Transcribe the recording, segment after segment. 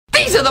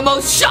These are the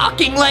most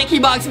shocking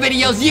LankyBox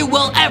videos you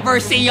will ever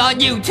see on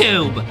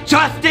YouTube.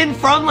 Justin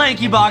from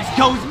LankyBox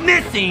goes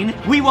missing.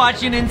 We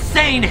watch an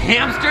insane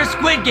hamster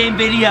Squid Game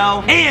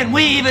video. And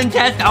we even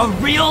test a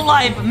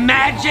real-life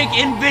magic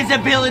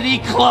invisibility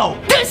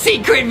cloak. The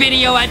secret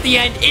video at the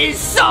end is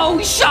so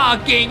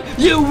shocking.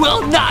 You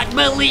will not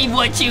believe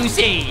what you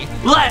see.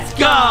 Let's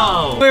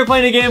go! We're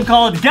playing a game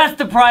called Guess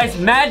the Price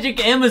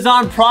Magic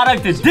Amazon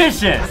Product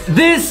Edition.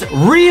 This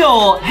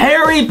real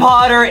Harry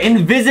Potter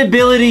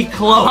invisibility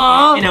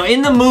cloak. You know,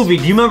 in the movie,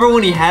 do you remember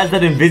when he has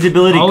that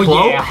invisibility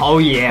cloak? Oh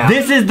yeah.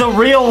 This is the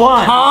real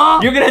one.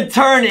 You're gonna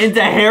turn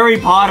into Harry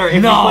Potter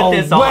if you put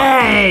this on. No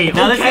way!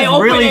 Now this is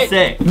really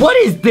sick. What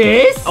is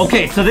this?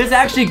 Okay, so this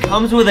actually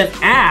comes with an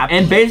app,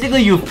 and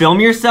basically you film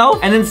yourself,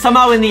 and then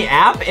somehow in the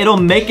app, it'll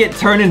make it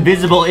turn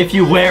invisible if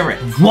you wear it.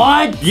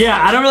 What?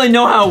 Yeah, I don't really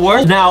know how it works.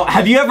 Now,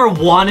 have you ever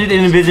wanted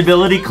an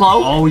invisibility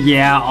cloak? Oh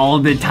yeah, all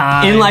the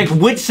time. In like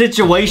which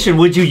situation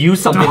would you use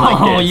something like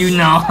this? Oh, you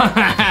know,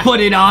 put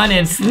it on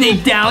and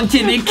sneak down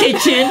to the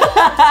kitchen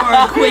for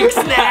a quick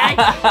snack.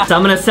 So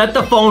I'm gonna set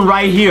the phone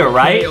right here,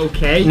 right?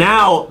 Okay.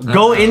 Now,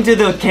 go into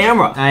the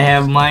camera. I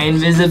have my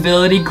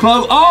invisibility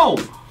cloak. Oh!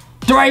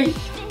 3,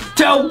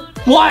 2,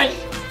 1.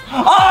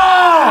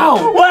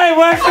 Oh! Wait,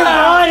 where's your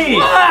body?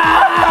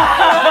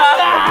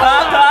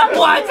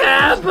 What's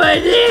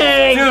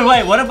happening? Dude,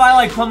 wait, what if I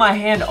like put my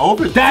hand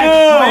over there?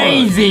 That's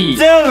crazy.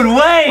 Dude,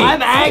 wait.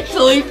 I'm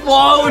actually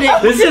floating.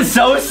 This is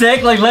so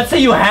sick. Like, let's say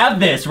you have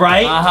this,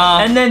 right?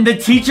 And then the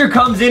teacher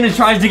comes in and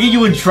tries to get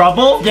you in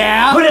trouble.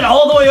 Yeah. Put it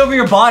all the way over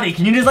your body.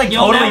 Can you just like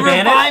totally vanish?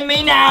 You'll never find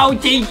me now,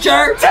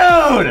 teacher.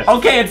 Dude!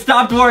 Okay, it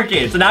stopped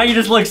working. So now you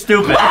just look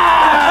stupid.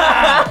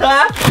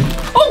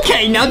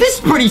 Okay, now this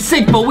is pretty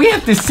sick, but we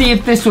have to see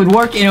if this would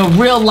work in a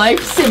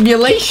real-life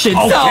simulation.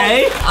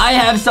 Okay. So, I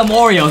have some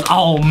Oreos.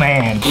 Oh,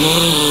 man.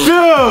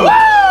 Dude!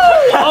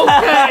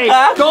 Okay,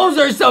 those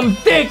are some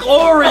thick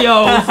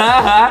Oreos.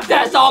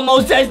 That's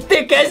almost as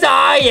thick as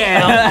I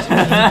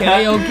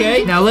am.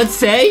 Okay. Now let's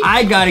say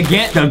I gotta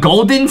get the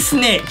golden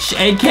snitch,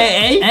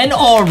 aka an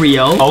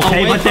Oreo.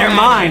 Okay, but they're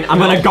mine. I'm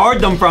gonna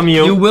guard them from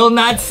you. You will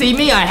not see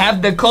me. I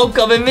have the cloak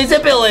of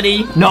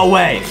invisibility. No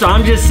way. So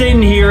I'm just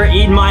sitting here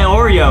eating my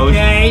Oreos.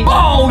 Okay.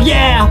 Oh,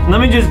 yeah.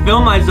 Let me just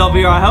film myself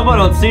here. I hope I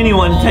don't see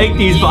anyone take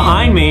these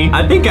behind me.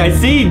 I think I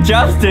see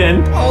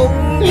Justin. Oh,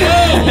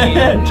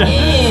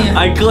 yeah.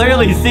 I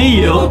clearly see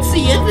you. Don't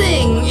see a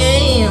thing.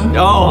 Yeah.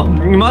 Oh,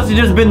 it must have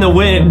just been the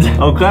wind. Okay.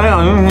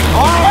 Oh,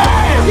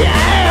 yeah.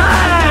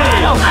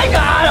 I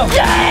got him.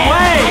 Yeah.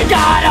 Wait. I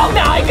got him.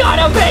 Now I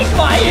gotta make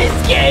my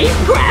escape.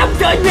 Grab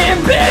the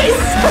nimbus.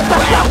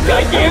 Grab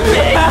the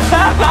nimbus.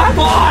 Come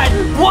on.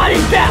 What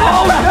is that?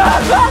 Oh,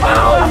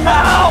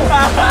 no.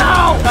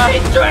 Oh,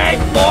 it's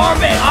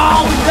transforming.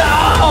 Oh,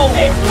 no.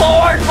 It's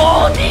Lord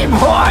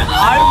Voldemort.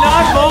 I'm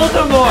not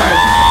Voldemort.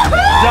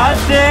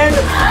 Justin.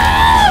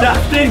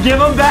 Justin, give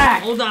him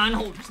back. Hold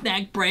on.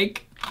 Snack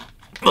break.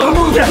 Give me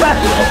the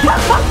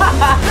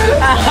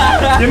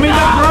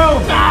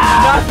broom.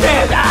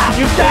 Justin,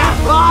 you can't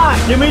fly.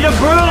 Give me the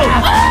broom.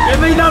 Give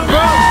me the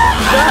broom.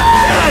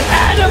 Justin.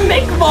 Adam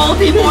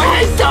Voldemort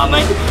has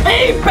summoned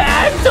a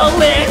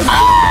basilisk.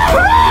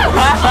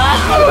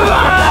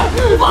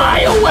 Fly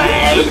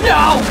away.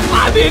 No,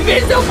 I'm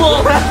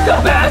invisible. The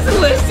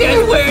basilisk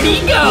says, where'd he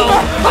go?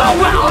 Oh,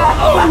 well.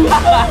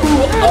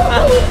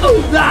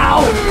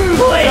 No,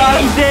 please.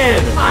 Justin.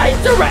 I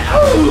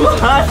surrender.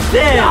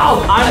 Justin.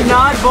 No, I'm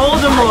not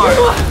Voldemort.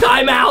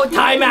 Time out.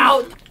 Time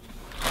out.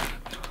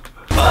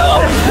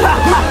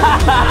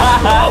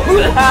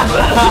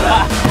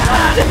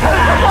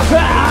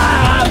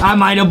 I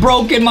might have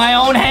broken my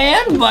own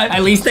hand, but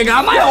at least I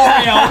got my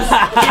Oreos.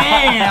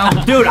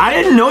 Damn. Dude, I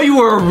didn't know you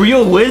were a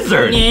real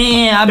wizard.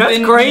 Yeah, That's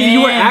crazy. Yeah.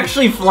 You were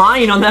actually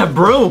flying on that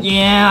broom.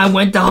 Yeah, I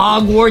went to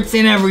Hogwarts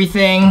and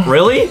everything.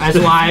 Really? That's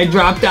why I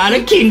dropped out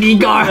of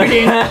kindergarten.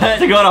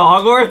 To go to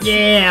Hogwarts?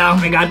 Yeah,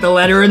 I got the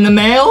letter in the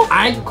mail.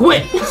 I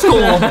quit school.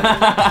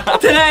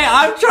 Today,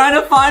 I'm trying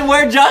to find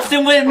where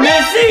Justin went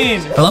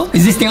missing. Hello?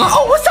 Is this thing on?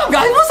 Oh, what's up,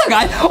 guys? What's up,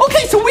 guys?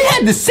 Okay, so we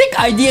had the sick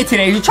idea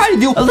today to try to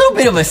do a little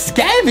bit of a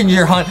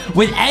scavenger hunt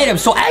with Adam.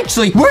 So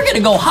actually, we're gonna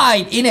go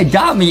hide in a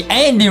dummy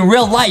and in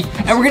real life,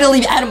 and we're gonna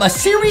leave Adam a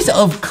series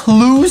of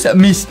clues,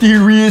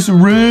 mysterious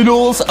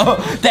riddles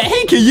that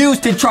he can use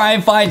to try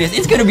and find us.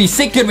 It's gonna be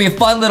sick. Gonna be a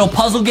fun little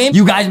puzzle game.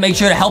 You guys make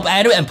sure to help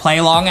Adam and play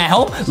along at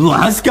home.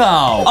 Let's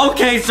go.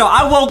 Okay, so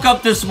I woke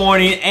up this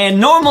morning, and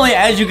normally,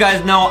 as you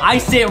guys know, I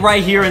sit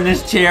right here in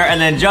this chair, and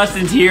then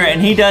Justin's here,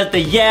 and he does the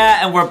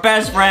yeah, and we're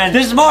best friends.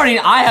 This morning,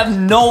 I have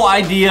no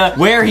idea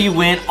where he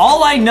went.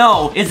 All I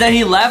know is that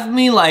he left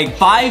me like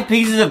 5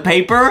 pieces pieces of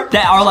paper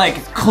that are like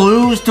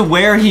clues to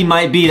where he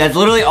might be. That's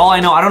literally all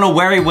I know. I don't know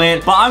where he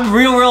went, but I'm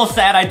real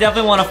sad. I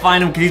definitely want to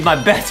find him because he's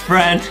my best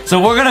friend.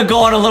 So we're gonna go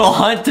on a little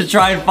hunt to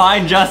try and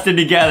find Justin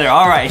together.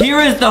 All right, here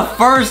is the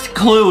first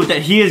clue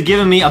that he has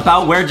given me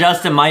about where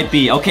Justin might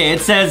be. Okay,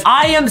 it says,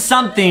 I am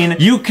something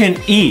you can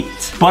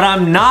eat, but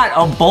I'm not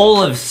a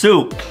bowl of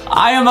soup.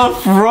 I am a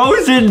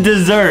frozen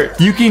dessert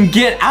you can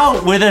get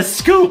out with a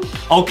scoop.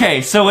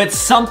 Okay, so it's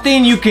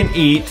something you can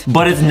eat,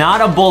 but it's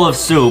not a bowl of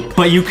soup,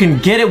 but you can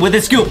get it with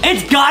a scoop.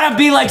 It's gotta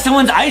be like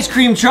someone's ice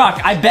cream truck.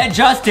 I bet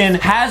Justin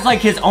has like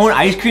his own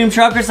ice cream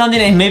truck or something,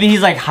 and maybe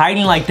he's like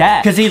hiding like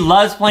that because he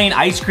loves playing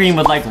ice cream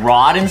with like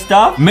Rod and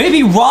stuff.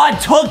 Maybe Rod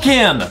took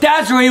him.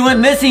 That's where he went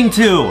missing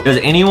to. Does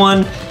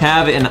anyone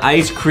have an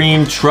ice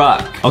cream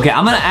truck? Okay,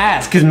 I'm gonna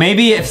ask because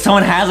maybe if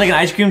someone has like an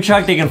ice cream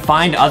truck, they can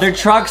find other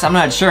trucks. I'm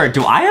not sure.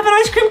 Do I have an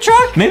ice cream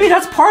truck? Maybe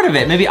that's part of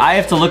it. Maybe I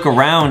have to look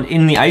around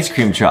in the ice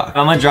cream truck.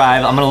 I'm gonna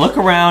drive. I'm gonna look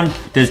around.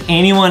 Does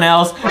anyone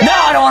else? No,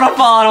 I don't wanna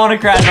fall. I don't wanna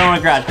crash. I don't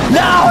wanna crash.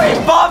 No, he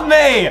bumped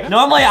me.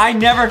 Normally, I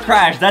never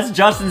crash. That's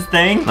Justin's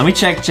thing. Let me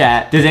check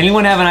chat. Does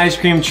anyone have an ice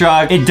cream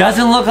truck? It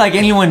doesn't look like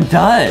anyone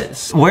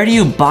does. Where do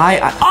you buy?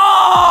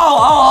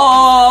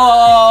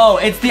 Oh,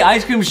 it's the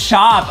ice cream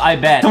shop, I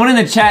bet. Someone in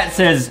the chat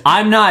says,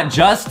 I'm not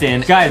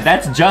Justin. Guys,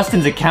 that's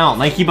Justin's account.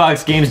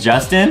 LankyBox Games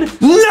Justin?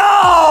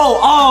 No!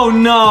 Oh,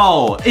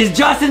 no. Is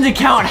Justin's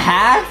account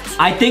hacked?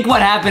 I think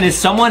what happened is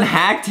someone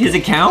hacked his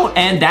account,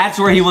 and that's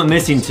where he went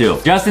missing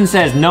to. Justin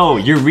says, no,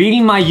 you're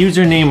reading my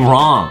username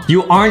wrong.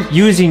 You aren't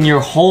using your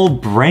whole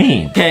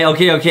brain. Okay.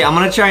 I'm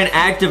gonna try and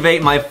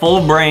activate my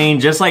full brain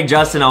just like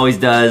Justin always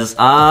does.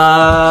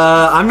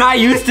 I'm not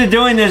used to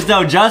doing this,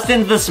 though.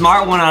 Justin's the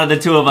smart one out of the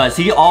two of us.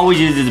 He always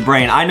uses his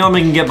brain. I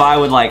normally can get by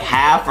with like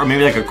half or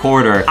maybe like a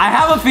quarter. I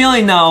have a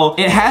feeling, though,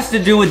 it has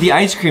to do with the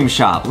ice cream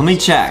shop. Let me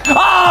check.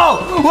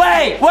 Oh,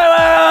 wait.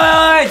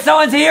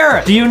 Someone's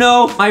here. Do you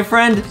know my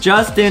friend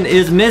Justin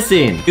is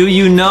missing? Do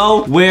you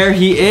know where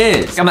he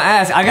is? I'm gonna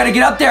ask. I gotta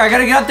get up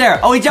there.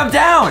 Oh, he jumped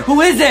down.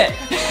 Who is it?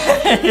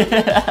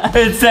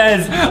 It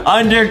says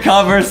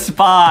undercover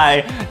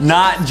spy,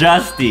 not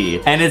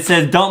Justy. And it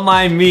says, don't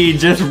mind me,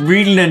 just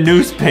reading a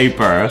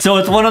newspaper. So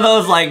it's one of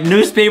those like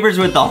newspapers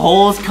with the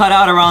holes cut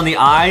out around the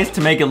eyes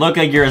to make it look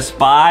like you're a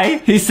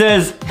spy. He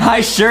says,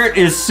 my shirt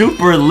is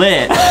super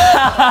lit.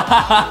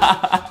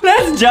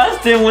 That's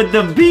Justin with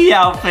the bee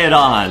outfit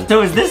on.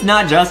 So is this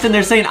not Justin?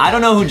 They're saying, I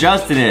don't know who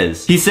Justin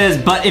is. He says,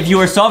 but if you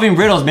are solving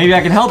riddles, maybe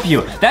I can help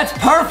you. That's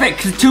perfect,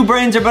 because 2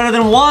 brains are better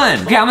than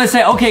 1. Okay, I'm gonna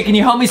say, okay, can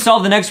you help me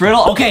solve the next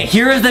riddle? Okay,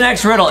 here is the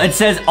next riddle. It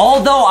says,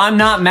 although I'm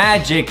not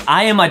magic,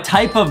 I am a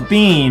type of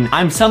bean.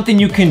 I'm something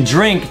you can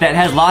drink that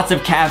has lots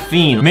of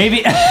caffeine.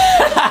 Maybe...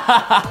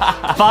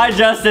 Bye,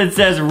 Justin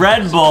says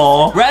Red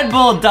Bull. Red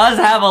Bull does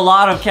have a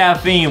lot of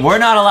caffeine. We're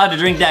not allowed to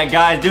drink that,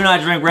 guys. Do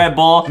not drink Red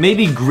Bull.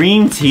 Maybe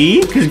green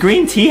tea? Because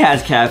green tea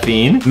has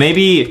caffeine.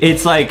 Maybe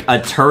it's like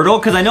a turtle?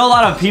 Because I know a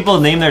lot of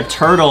people name their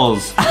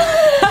turtles.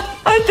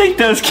 I think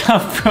those come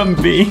from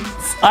beans.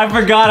 I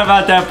forgot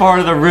about that part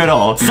of the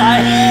riddle.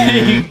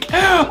 Psych.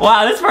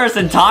 Wow, this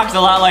person talks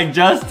a lot like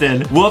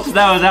Justin. Whoops,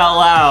 that was out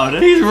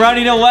loud. He's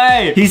running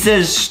away. He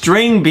says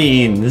string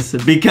beans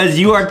because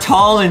you are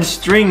tall and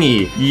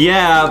stringy.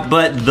 Yeah,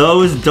 but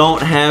those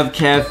don't have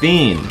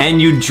caffeine. And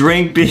you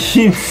drink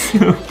bean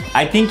soup.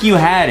 I think you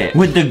had it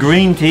with the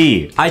green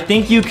tea. I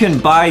think you can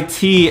buy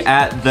tea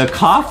at the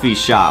coffee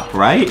shop,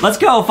 right? Let's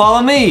go,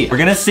 follow me. We're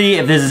gonna see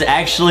if this is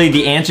actually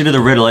the answer to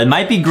the riddle. It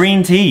might be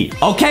green tea.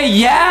 Okay,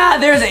 yeah,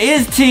 there's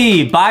is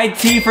tea. Buy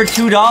tea for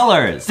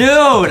 $2.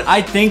 Dude,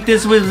 I think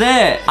this was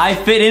it. I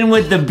fit in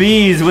with the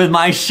bees with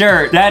my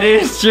shirt. That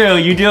is true.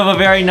 You do have a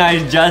very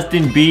nice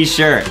Justin Bee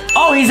shirt.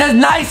 Oh, he says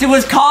nice, it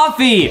was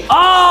coffee.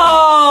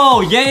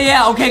 Oh,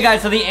 yeah. Okay,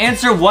 guys, so the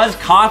answer was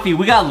coffee.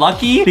 We got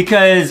lucky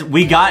because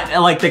we got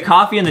like the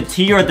coffee and the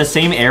tea are at the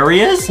same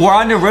areas. We're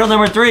on to riddle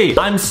number 3.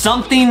 I'm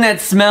something that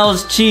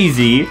smells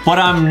cheesy, but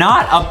I'm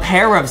not a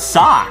pair of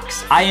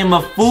socks. I am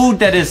a food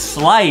that is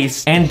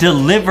sliced and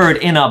delivered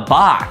in a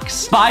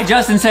box. Bye,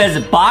 Justin says,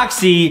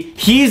 Boxy,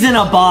 he's in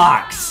a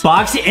box.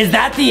 Boxy, is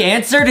that the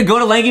answer to go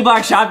to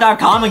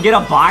LankyBoxShop.com and get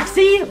a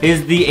Boxy?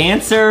 Is the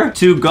answer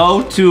to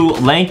go to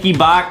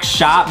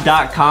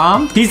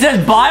LankyBoxShop.com? He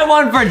says, buy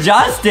one for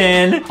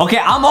Justin. Okay,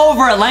 I'm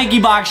over at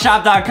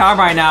LankyBoxShop.com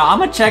right now. I'm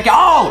gonna check it.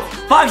 Oh,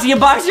 Boxy and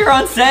Boxy are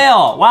on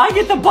sale. Wow, I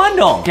get the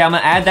bundle. Okay, I'm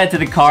gonna add that to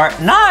the cart.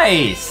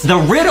 Nice. The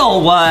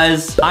riddle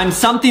was, I'm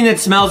something that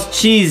smells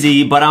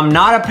cheesy, but I'm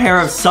not a pair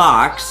of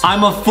socks.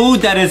 I'm a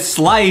food that is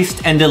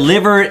sliced and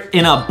delivered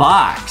in a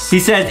box. He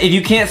says, if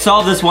you can't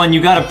solve this one,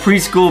 you got a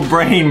preschool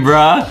brain,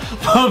 bruh.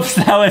 Oops,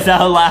 that was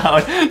out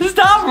loud.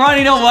 Stop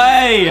running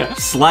away.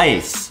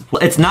 Slice.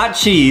 It's not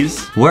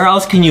cheese. Where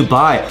else can you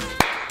buy?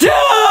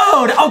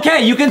 Dude!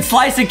 Okay, you can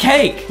slice a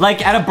cake.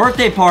 Like at a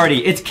birthday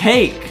party, it's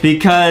cake.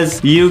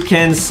 Because you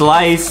can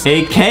slice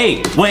a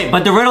cake. Wait,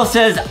 but the riddle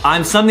says,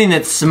 I'm something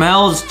that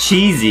smells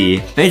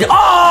cheesy.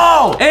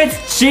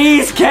 It's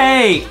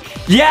cheesecake.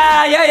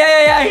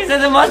 Yeah. He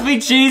says it must be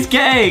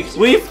cheesecake.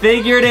 We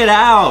figured it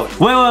out.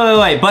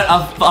 Wait. But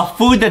a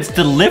food that's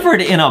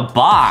delivered in a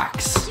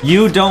box.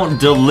 you don't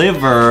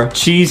deliver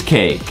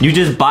cheesecake. You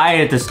just buy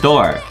it at the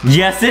store.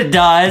 Yes, it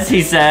does,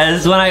 he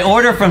says. When I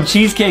order from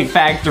Cheesecake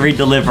Factory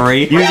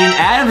delivery using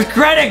Adam's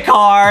credit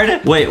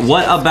card. Wait,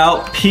 what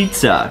about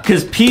pizza?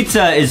 Because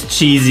pizza is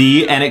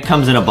cheesy and it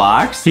comes in a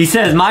box. He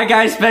says, my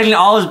guy's spending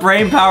all his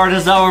brain power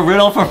to solve a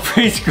riddle for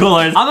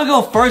preschoolers. I'm gonna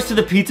go first to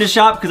the pizza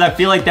shop because I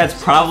feel like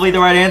that's probably the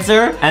right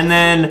answer. And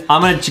then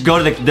I'm gonna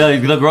go to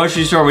the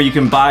grocery store where you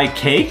can buy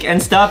cake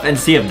and stuff and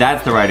see if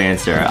that's the right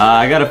answer.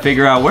 I gotta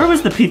figure out, where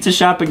was the pizza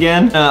shop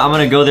again? I'm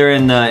gonna go there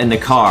in the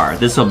car.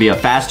 This will be a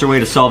faster way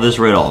to solve this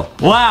riddle.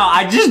 Wow,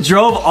 I just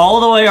drove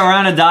all the way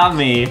around Adopt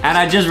Me and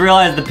I just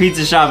realized the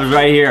pizza shop is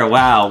right here.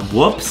 Wow,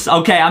 whoops.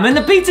 Okay, I'm in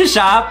the pizza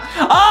shop.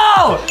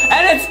 Oh,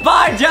 and it's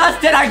by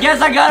Justin. I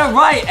guess I got it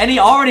right. And he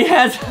already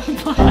has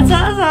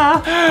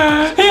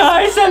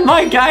I said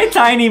my guy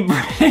Tiny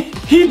Brain.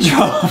 He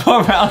drove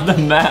around the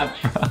map,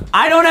 bro.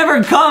 I don't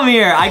ever come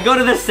here. I go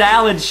to the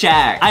salad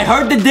shack. I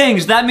heard the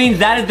dings. That means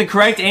that is the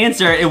correct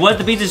answer. It was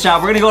the pizza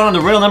shop. We're gonna go on to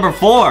riddle number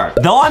 4.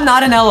 Though I'm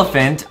not an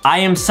elephant, I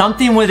am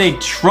something with a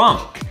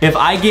trunk. If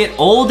I get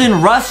old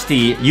and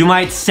rusty, you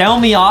might sell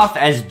me off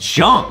as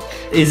junk.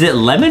 Is it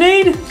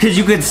lemonade? Because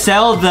you could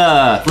sell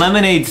the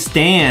lemonade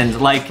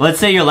stand. Like, let's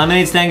say your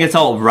lemonade stand gets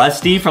all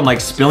rusty from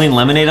like spilling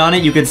lemonade on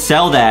it. You could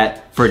sell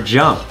that for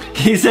junk.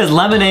 He says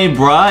lemonade,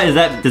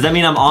 bruh. Does that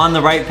mean I'm on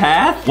the right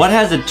path? What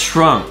has a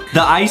trunk?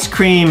 The ice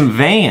cream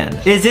van.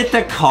 Is it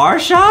the car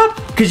shop?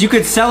 Because you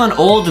could sell an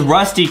old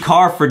rusty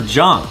car for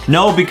junk.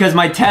 No, because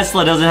my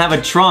Tesla doesn't have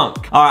a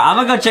trunk. All right, I'm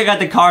gonna go check out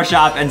the car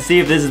shop and see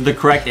if this is the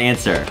correct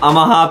answer. I'm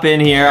gonna hop in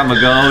here. I'm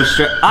gonna go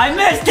straight. I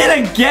missed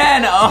it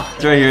again. Oh,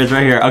 it's right here. It's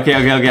right here.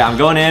 Okay. I'm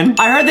going in.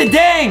 I heard the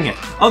ding.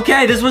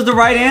 Okay, this was the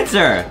right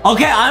answer.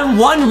 Okay, I'm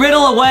one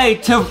riddle away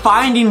to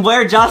finding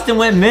where Justin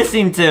went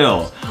missing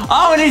to.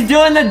 Oh, and he's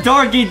doing the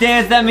dorky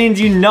dance. That means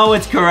you know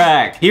it's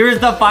correct. Here is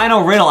the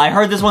final riddle. I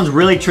heard this one's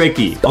really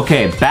tricky.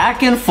 Okay,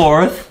 back and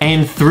forth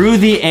and through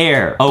the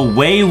air.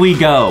 Away we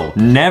go.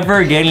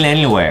 Never getting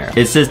anywhere.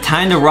 It says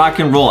time to rock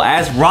and roll.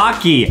 Ask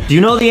Rocky. Do you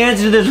know the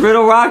answer to this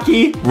riddle,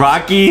 Rocky?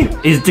 Rocky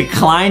is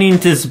declining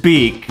to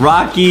speak.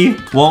 Rocky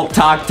won't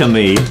talk to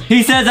me.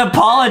 He says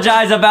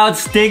apologize about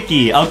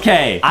Sticky.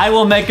 Okay, I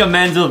will make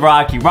amends with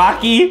Rocky.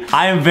 Rocky,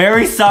 I am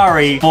very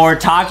sorry for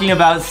talking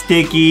about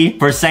Sticky,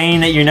 for saying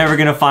that you're never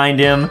gonna find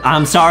him.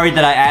 I'm sorry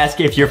that I asked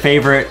if your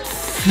favorite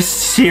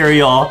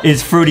cereal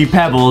is Fruity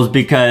Pebbles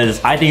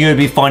because I think it would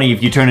be funny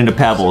if you turn into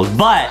Pebbles.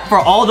 But for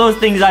all those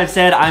things I've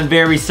said, I'm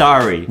very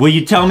sorry. Will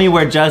you tell me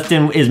where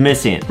Justin is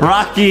missing?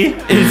 Rocky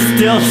is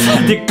still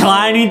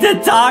declining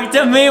to talk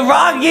to me.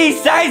 Rocky,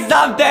 say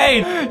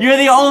something! You're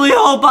the only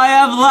hope I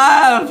have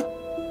left!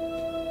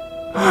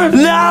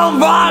 No,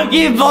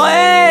 Rocky,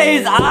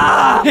 please!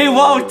 Ah! He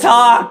won't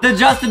talk. The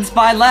Justin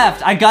spy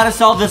left. I gotta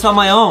solve this on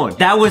my own.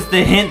 That was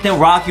the hint that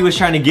Rocky was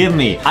trying to give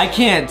me. I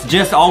can't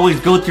just always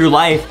go through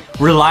life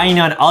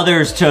relying on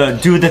others to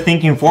do the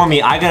thinking for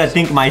me. I gotta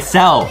think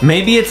myself.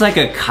 Maybe it's like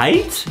a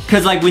kite?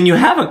 Because like when you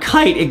have a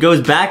kite, it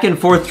goes back and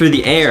forth through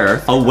the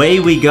air. Away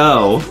we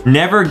go,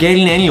 never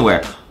getting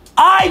anywhere.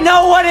 I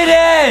know what it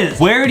is!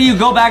 Where do you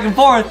go back and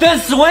forth? The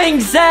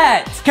swing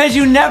set! Because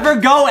you never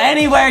go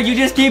anywhere. You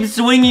just keep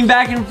swinging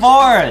back and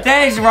forth.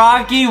 Thanks,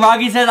 Rocky.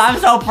 Rocky says, I'm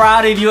so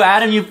proud of you,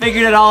 Adam. You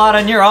figured it all out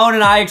on your own,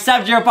 and I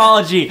accept your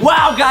apology.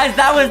 Wow, guys,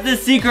 that was the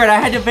secret. I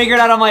had to figure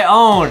it out on my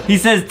own. He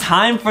says,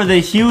 time for the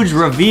huge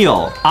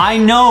reveal. I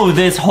know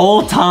this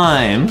whole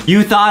time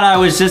you thought I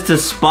was just a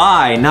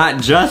spy,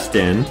 not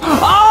Justin.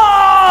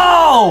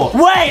 Oh!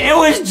 Wait, it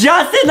was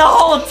Justin the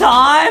whole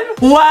time?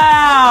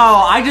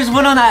 Wow! I just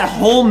went on that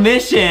whole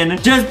mission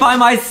just by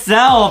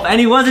myself, and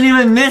he wasn't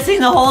even missing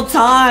the whole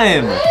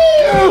time.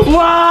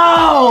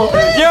 Whoa!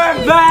 You're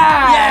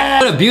back! Yeah,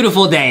 what a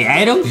beautiful day,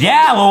 Adam.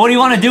 Yeah, well, what do you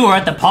want to do? We're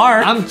at the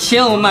park. I'm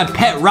chilling with my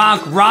pet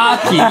rock,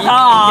 Rocky.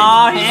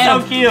 Aw, he's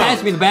Adam, so cute.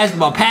 Pass me the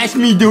basketball. Pass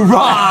me the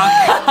rock.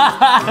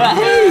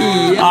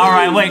 Hey. All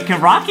right, wait,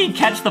 can Rocky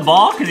catch the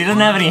ball? Because he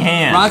doesn't have any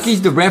hands.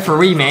 Rocky's the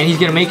referee, man. He's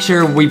going to make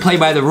sure we play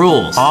by the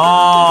rules.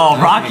 Oh,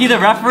 Rocky the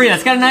referee.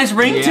 That's got a nice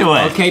ring to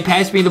it. Okay,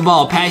 pass me the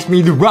ball. Pass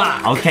me the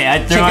rock. Okay,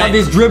 I threw Check out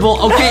this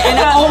dribble. Okay, and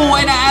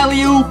an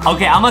alley-oop.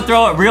 Okay, I'm gonna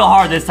throw it real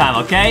hard this time,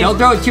 okay? Don't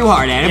throw it too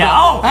hard, Adam. Yeah.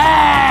 Oh!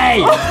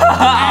 Hey!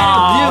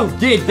 Adam, you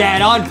did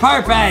that on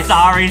purpose.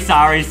 Sorry.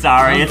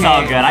 Okay. It's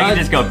all good. I can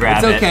just go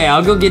grab it. It's okay.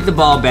 I'll go get the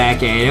ball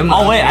back, Adam.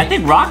 Oh, wait. I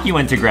think Rocky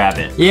went to grab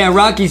it. Yeah,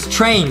 Rocky's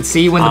trained.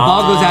 See, when the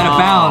ball goes out of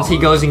bounds, he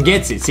goes and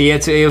gets it. See,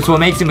 it's what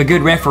makes him a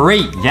good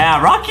referee.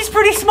 Yeah, Rocky's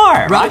pretty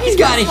smart. Rocky's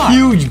got a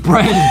huge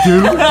brain,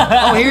 dude.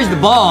 Oh, here's the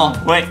ball.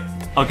 Wait.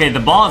 Okay, the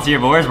ball's here,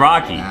 but where's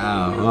Rocky?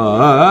 Rocky!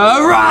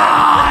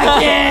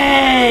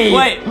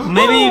 Wait,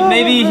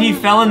 maybe he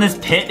fell in this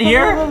pit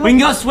here? We can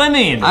go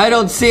swimming. I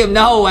don't see him.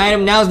 No,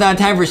 Adam, now's not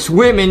time for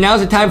swimming.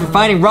 Now's the time for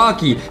finding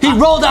Rocky. He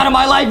rolled out of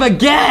my life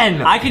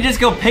again! I could just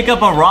go pick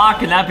up a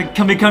rock and that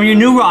can become your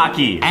new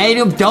Rocky.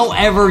 Adam, don't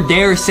ever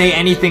dare say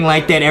anything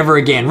like that ever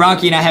again.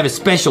 Rocky and I have a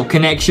special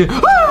connection.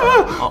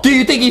 Do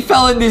you think he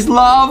fell in this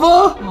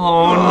lava?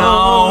 Oh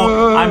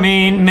no. I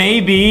mean,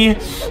 maybe.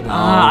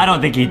 I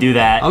don't think he'd do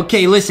that.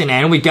 Okay, listen,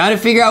 Adam, we gotta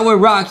figure out where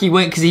Rocky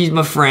went because he's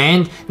my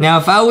friend. Now,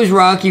 if I was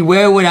Rocky,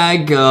 where would I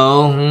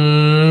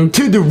go?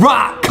 To the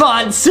rock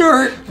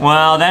concert.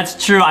 Well,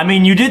 that's true. I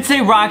mean, you did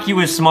say Rocky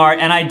was smart,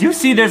 and I do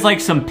see there's like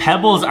some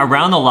pebbles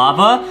around the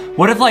lava.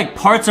 What if like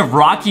parts of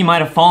Rocky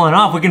might have fallen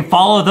off? We can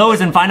follow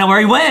those and find out where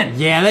he went.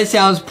 Yeah, that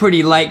sounds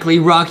pretty likely.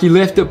 Rocky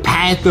left a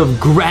path of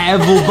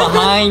gravel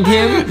behind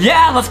him.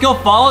 Yeah, let's go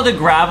follow the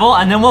gravel,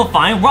 and then we'll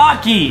find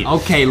Rocky.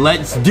 Okay,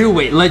 let's do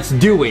it. Let's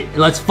do it.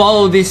 Let's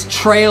follow this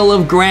trail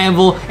of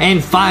gravel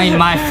and find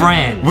my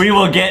friend. We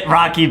will get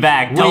Rocky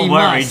back. Don't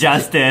worry,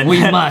 Justin. We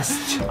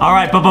must. All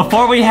right, but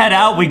before we head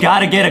out, we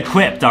gotta get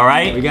equipped, all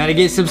right? We gotta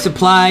get some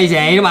supplies,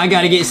 Adam. I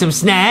gotta get some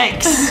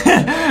snacks.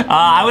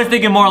 I was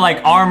thinking more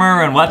like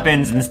armor and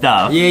weapons and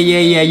stuff. Yeah.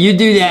 You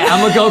do that. I'm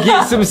gonna go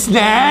get some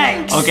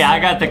snacks. Okay, I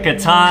got the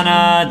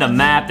katana, the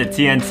map, the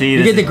TNT.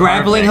 You get the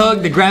grappling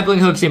hook? The grappling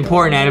hook's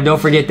important, Adam. Don't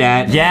forget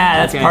that.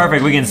 Yeah, that's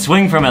perfect. We can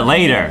swing from it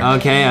later.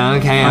 Okay.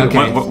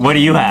 What do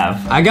you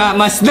have? I got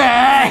my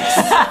snacks.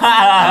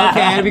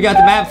 Okay, Adam, you got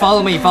the map.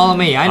 Follow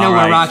me. I know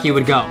where Rocky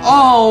would go.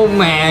 Oh,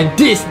 man.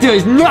 This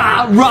does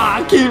not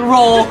rock and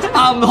roll.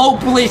 I'm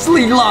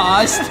hopelessly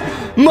lost.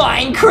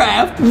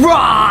 Minecraft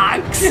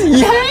rocks.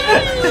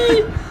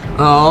 Yay!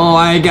 Oh,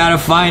 I gotta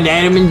find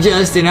Adam and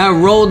Justin. I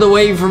rolled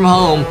away from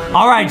home.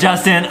 All right,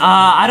 Justin.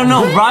 I don't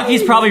know.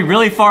 Rocky's probably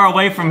really far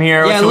away from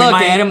here. Yeah, so look,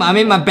 Adam. I'm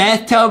in my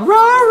bathtub.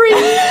 Rory.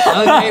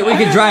 Okay, we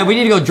can drive. We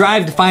need to go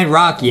drive to find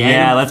Rocky, Adam.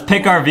 Yeah, let's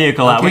pick our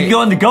vehicle out. We can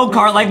go in the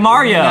go-kart like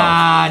Mario.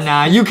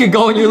 Nah. You can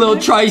go in your little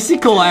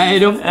tricycle,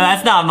 Adam.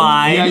 That's not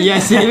mine. Yeah,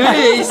 yes, it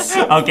is.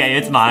 Okay,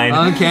 it's mine.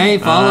 Okay,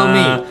 follow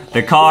me.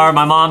 The car,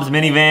 my mom's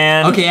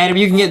minivan. Okay, Adam,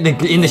 you can get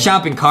in the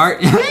shopping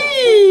cart.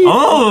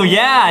 Oh,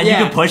 yeah. You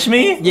can push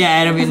me? Yeah,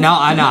 Adam.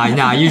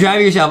 No. You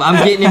drive yourself. I'm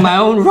getting in my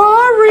own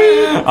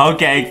Rari.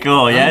 Okay,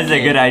 cool. Yeah, that's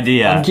a good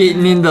idea. I'm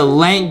getting in the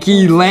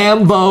Lanky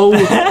Lambo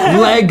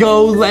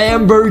Lego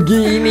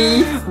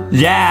Lamborghini.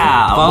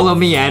 Yeah. Follow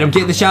me, Adam.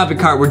 Get in the shopping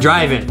cart. We're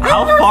driving.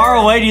 How far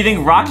away do you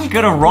think Rocky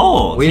could have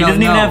rolled? He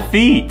doesn't even have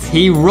feet.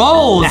 He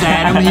rolls,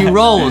 Adam. He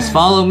rolls.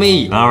 Follow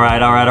me. All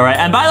right.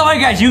 And by the way,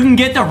 guys, you can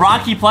get the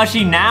Rocky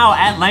plushie now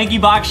at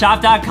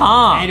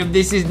LankyBoxShop.com. Adam,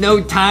 this is no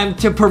time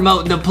to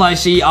promote the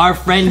plushie. Our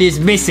friend is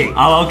missing.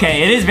 Oh,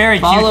 okay. It is very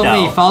cute,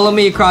 though. Follow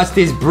me across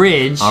this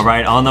bridge. All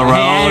right, on the road.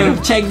 Hey, Adam,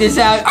 check this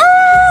out.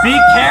 Be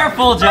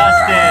careful,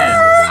 Justin.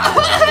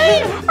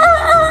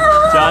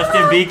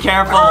 Justin, be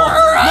careful.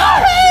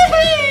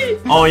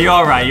 Oh, you're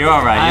all right.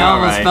 I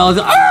almost fell.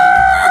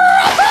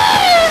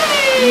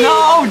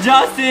 No,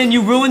 Justin,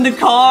 you ruined the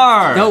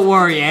car. Don't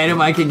worry, Adam.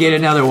 I can get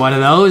another one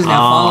of those. Now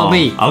follow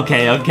me.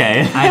 Okay.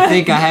 I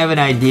think I have an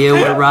idea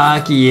where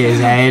Rocky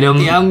is, Adam.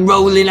 I'm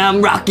rolling,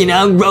 I'm rocking,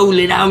 I'm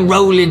rolling.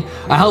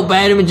 I hope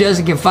Adam and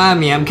Justin can find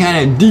me. I'm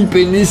kind of deep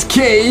in this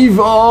cave.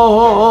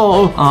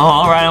 Oh,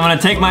 all right. I'm going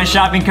to take my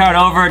shopping cart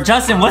over.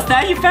 Justin, what's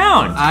that you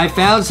found? I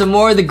found some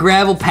more of the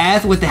gravel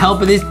path with the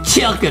help of this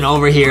chicken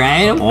over here,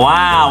 Adam.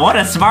 Wow, what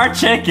a smart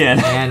chicken.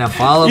 Yeah, now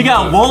follow me. You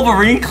got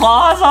Wolverine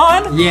claws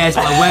on? Yeah, it's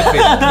my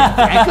weapon.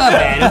 Back up,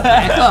 Adam.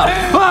 Back up.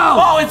 Whoa!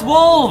 Oh, it's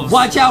wolves!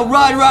 Watch out!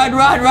 Run,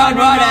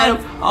 Adam!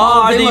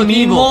 Oh, are they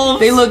mean wolves?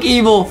 They look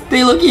evil.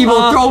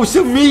 Throw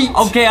some meat.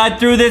 Okay, I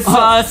threw this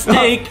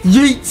steak.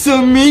 Yeet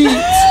some meat.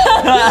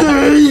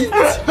 Yeet.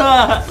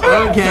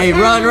 Okay,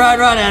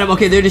 run, Adam.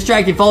 Okay, they're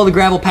distracted. Follow the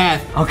gravel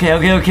path.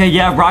 Okay.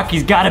 Yeah,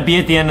 Rocky's got to be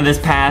at the end of this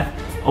path.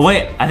 Oh,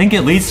 wait, I think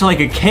it leads to like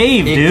a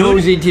cave, dude. It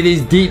goes into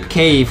this deep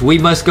cave. We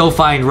must go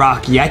find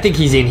Rocky. I think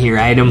he's in here,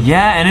 Adam.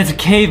 Yeah, and it's a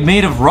cave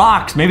made of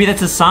rocks. Maybe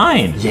that's a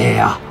sign.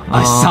 Yeah,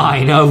 a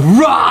sign of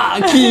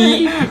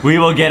Rocky. We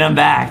will get him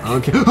back.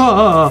 Okay.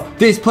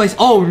 This place,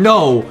 oh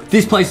no.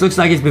 This place looks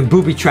like it's been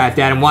booby-trapped,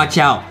 Adam. Watch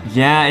out.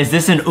 Yeah, is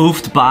this an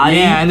oofed body?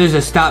 Yeah, and there's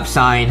a stop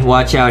sign.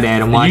 Watch out,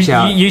 Adam. Watch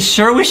out. You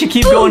sure we should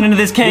keep going into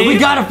this cave? We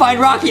gotta find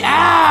Rocky.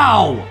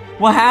 Ow!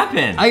 What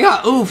happened? I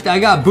got oofed. I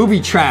got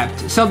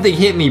booby-trapped. Something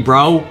hit me,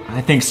 bro.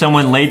 I think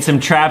someone laid some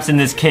traps in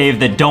this cave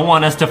that don't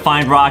want us to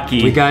find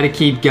Rocky. We gotta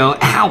keep going.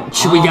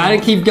 Ouch! We gotta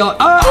keep going.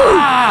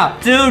 Ah!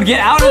 Dude,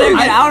 get out of there!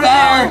 Get out of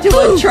there!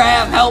 Into a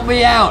trap. Help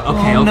me out.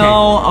 Okay.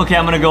 No. Okay,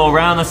 I'm gonna go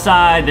around the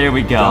side. There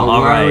we go.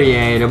 Don't worry,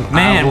 Adam.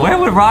 Man, where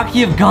would Rocky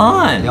have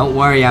gone? Don't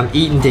worry. I'm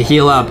eating to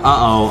heal up.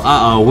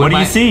 What do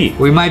you see?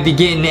 We might be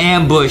getting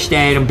ambushed,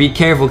 Adam. Be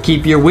careful.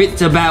 Keep your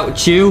wits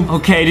about you.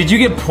 Okay. Did you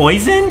get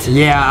poisoned?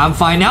 Yeah, I'm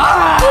fine.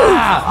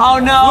 Ah! Oh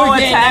no! We're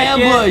getting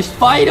ambushed.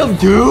 Fight him,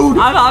 dude.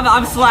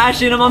 I'm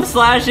slashing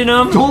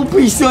him. Don't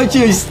be such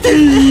a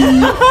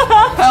Steve.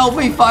 Help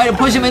me fight him.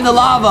 Push him in the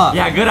lava.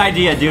 Yeah, good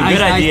idea, dude.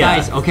 Good idea.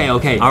 Nice. Okay.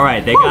 All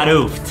right, they got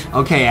oofed.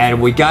 Okay, Adam,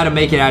 we gotta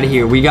make it out of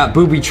here. We got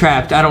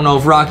booby-trapped. I don't know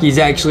if Rocky's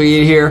actually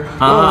in here.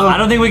 I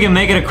don't think we can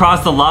make it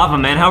across the lava,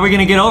 man. How are we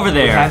gonna get over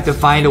there? We have to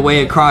find a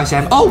way across,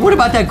 Adam. Oh, what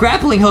about that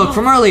grappling hook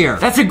from earlier?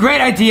 That's a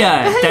great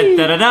idea. Hey.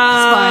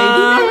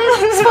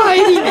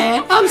 Spidey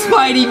man. I'm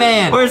Spidey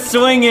man. We're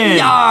swinging.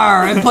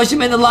 Yar, and push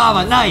him in the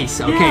lava. Nice.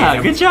 Okay.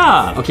 Yeah, good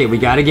job. Okay, we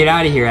gotta get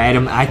out of here,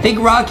 Adam. I think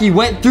Rocky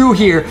went through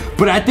here,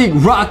 but I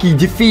think Rocky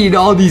defeated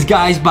all these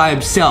guys by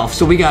himself,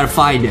 so we gotta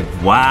find him.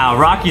 Wow,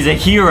 Rocky's a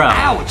hero.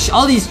 Ouch!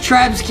 All these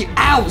traps keep...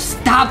 Ow!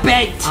 Stop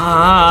it!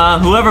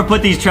 Whoever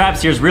put these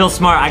traps here is real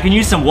smart. I can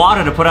use some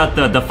water to put out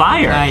the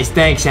fire. Nice,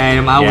 thanks,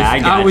 Adam.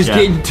 I was gotcha.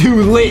 getting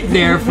too lit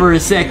there for a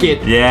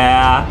second.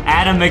 Yeah,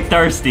 Adam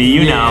McThirsty,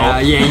 you know.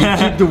 Yeah,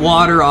 you keep the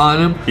water on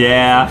him.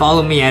 Yeah.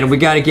 Follow me, Adam. We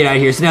gotta get out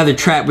of here. It's another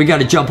trap. We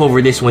gotta jump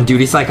over this one,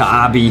 dude. It's like a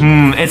obby.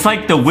 It's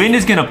like the wind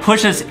is gonna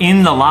push us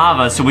in the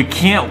lava, so we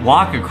can't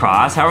walk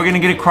across. How are we gonna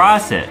get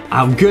across it?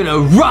 I'm gonna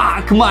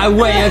rock my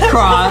way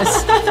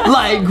across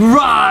like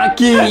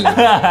Rocky.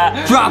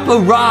 Drop a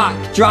rock.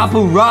 Drop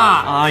a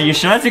rock. You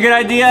sure that's a good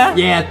idea?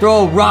 Yeah,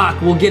 throw a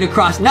rock. We'll get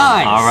across.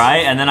 Nice. All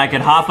right, and then I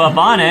could hop up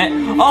on it.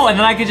 Oh, and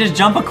then I could just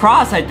jump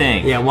across, I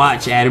think. Yeah,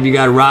 watch, Adam. You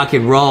gotta rock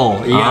and roll.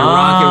 You gotta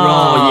rock and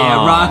roll.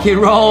 Yeah, rock and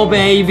roll,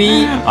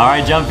 baby. All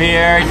right, jump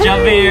here.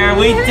 Jump here.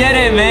 We did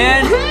it,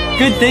 man.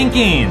 Good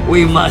thinking.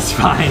 We must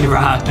find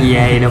Rocky,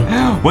 Adam.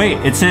 Wait,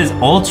 it says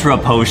Ultra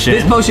Potion.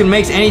 This potion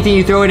makes anything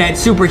you throw it at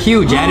super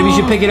huge, Adam. You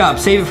should pick it up.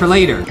 Save it for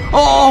later.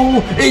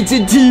 Oh, it's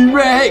a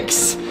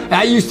T-Rex.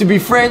 I used to be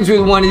friends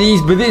with one of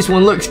these, but this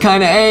one looks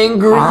kind of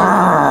angry.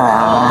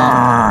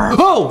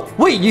 Oh,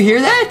 wait, you hear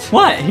that?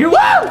 What? Hear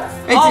what?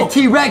 It's a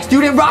T-Rex,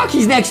 dude, and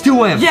Rocky's next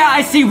to him. Yeah,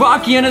 I see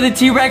Rocky under the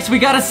T-Rex. We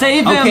gotta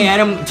save him. Okay,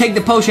 Adam, take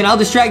the potion. I'll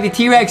distract the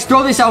T-Rex.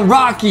 Throw this on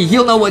Rocky.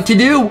 He'll know what to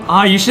do.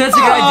 You sure that's a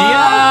good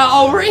idea?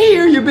 Over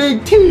here, you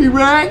big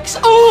T-Rex.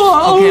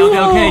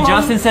 Okay.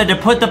 Justin said to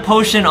put the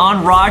potion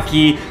on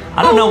Rocky.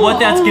 I don't know what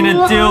that's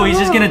gonna do. He's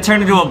just gonna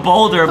turn into a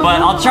boulder,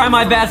 but I'll try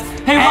my best.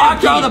 Hey,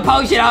 Rocky! Throw the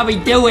potion. I'll be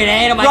doing,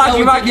 Adam.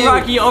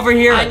 Rocky, over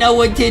here. I know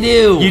what to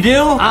do. You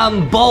do?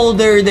 I'm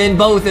bolder than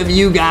both of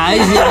you guys.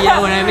 You know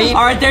what I mean?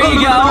 All right, there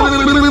you go.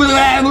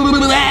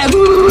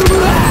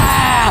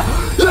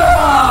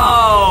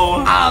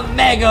 Oh! I'm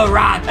Mega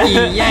Rocky,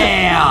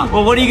 yeah.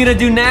 Well, what are you gonna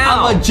do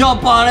now? I'm gonna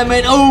jump on him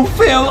and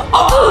Phil.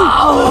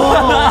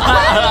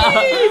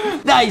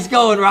 Nice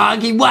going,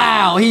 Rocky.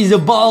 Wow, he's a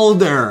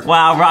boulder.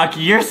 Wow,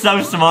 Rocky, you're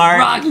so smart.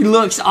 Rocky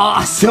looks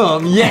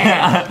awesome,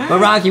 yeah. But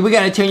Rocky, we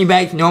gotta turn you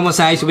back to normal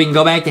size so we can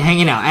go back to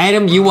hanging out.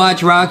 Adam, you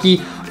watch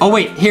Rocky. Oh,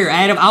 wait, here,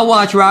 Adam, I'll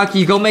watch Rocky.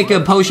 You go make a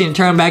potion and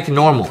turn him back to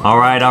normal. All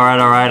right.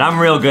 I'm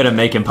real good at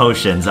making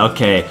potions.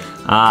 Okay.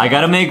 I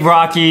gotta make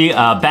Rocky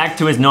back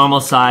to his normal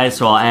size,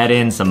 so I'll add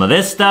in some of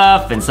this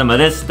stuff and some of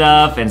this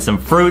stuff and some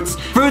fruits.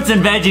 Fruits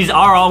and veggies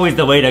are always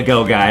the way to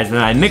go, guys. And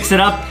then I mix it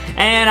up,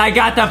 and I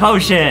got the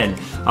potion.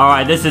 All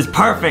right, this is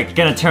perfect.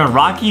 Gonna turn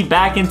Rocky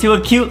back into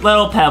a cute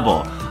little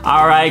pebble.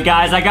 All right,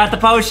 guys, I got the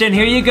potion.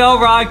 Here you go,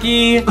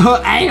 Rocky.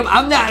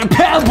 I'm not a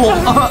pebble.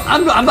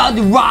 I'm about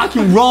to rock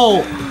and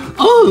roll.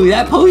 Oh,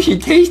 that potion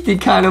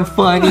tasted kind of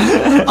funny.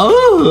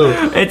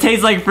 Oh. It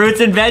tastes like fruits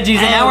and veggies,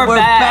 and now we're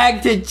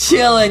back to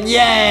chilling.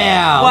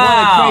 Yeah. Wow. What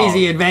a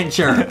crazy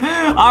adventure.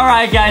 All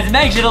right, guys,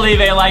 make sure to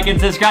leave a like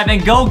and subscribe,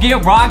 and go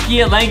get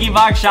Rocky at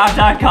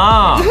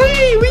LankyBoxShop.com.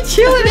 Hey, we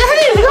chilling.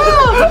 Hey, do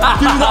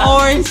the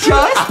orange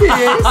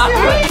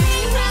justice.